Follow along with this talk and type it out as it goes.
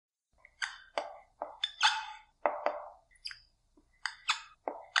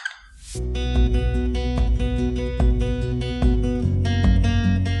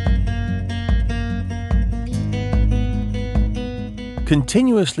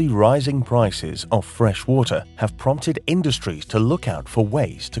Continuously rising prices of fresh water have prompted industries to look out for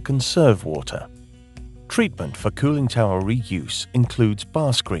ways to conserve water. Treatment for cooling tower reuse includes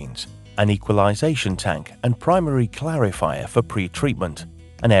bar screens, an equalization tank and primary clarifier for pre-treatment,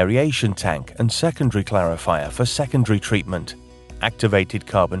 an aeration tank and secondary clarifier for secondary treatment, activated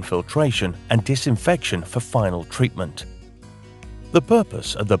carbon filtration and disinfection for final treatment. The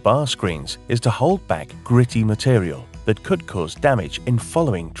purpose of the bar screens is to hold back gritty material that could cause damage in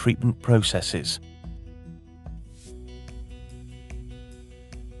following treatment processes.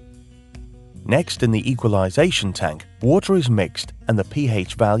 Next, in the equalization tank, water is mixed and the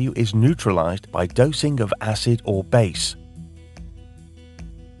pH value is neutralized by dosing of acid or base.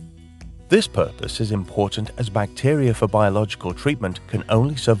 This purpose is important as bacteria for biological treatment can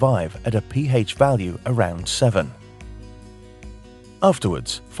only survive at a pH value around 7.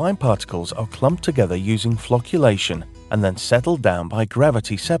 Afterwards, fine particles are clumped together using flocculation and then settled down by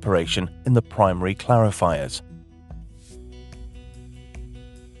gravity separation in the primary clarifiers.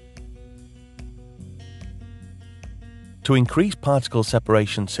 To increase particle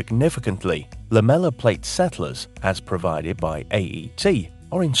separation significantly, lamella plate settlers, as provided by AET,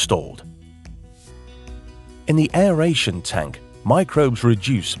 are installed. In the aeration tank, microbes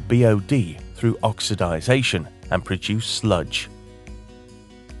reduce BOD through oxidization and produce sludge.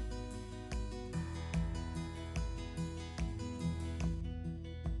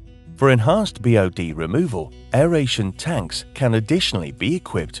 For enhanced BOD removal, aeration tanks can additionally be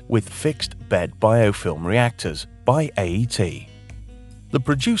equipped with fixed bed biofilm reactors by AET. The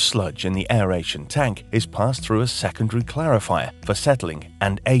produced sludge in the aeration tank is passed through a secondary clarifier for settling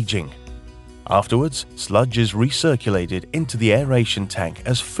and aging. Afterwards, sludge is recirculated into the aeration tank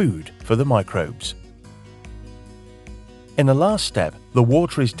as food for the microbes. In the last step, the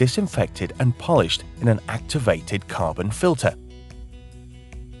water is disinfected and polished in an activated carbon filter.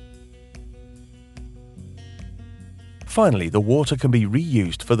 Finally, the water can be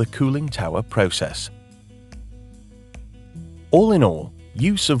reused for the cooling tower process. All in all,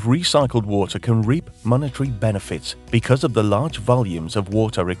 use of recycled water can reap monetary benefits because of the large volumes of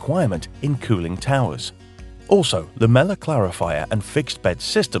water requirement in cooling towers. Also, the lamella clarifier and fixed bed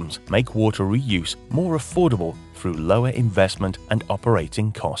systems make water reuse more affordable through lower investment and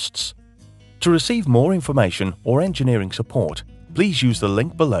operating costs. To receive more information or engineering support, please use the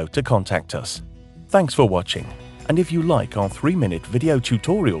link below to contact us. Thanks for watching. And if you like our 3-minute video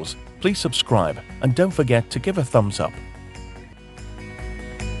tutorials, please subscribe and don't forget to give a thumbs up.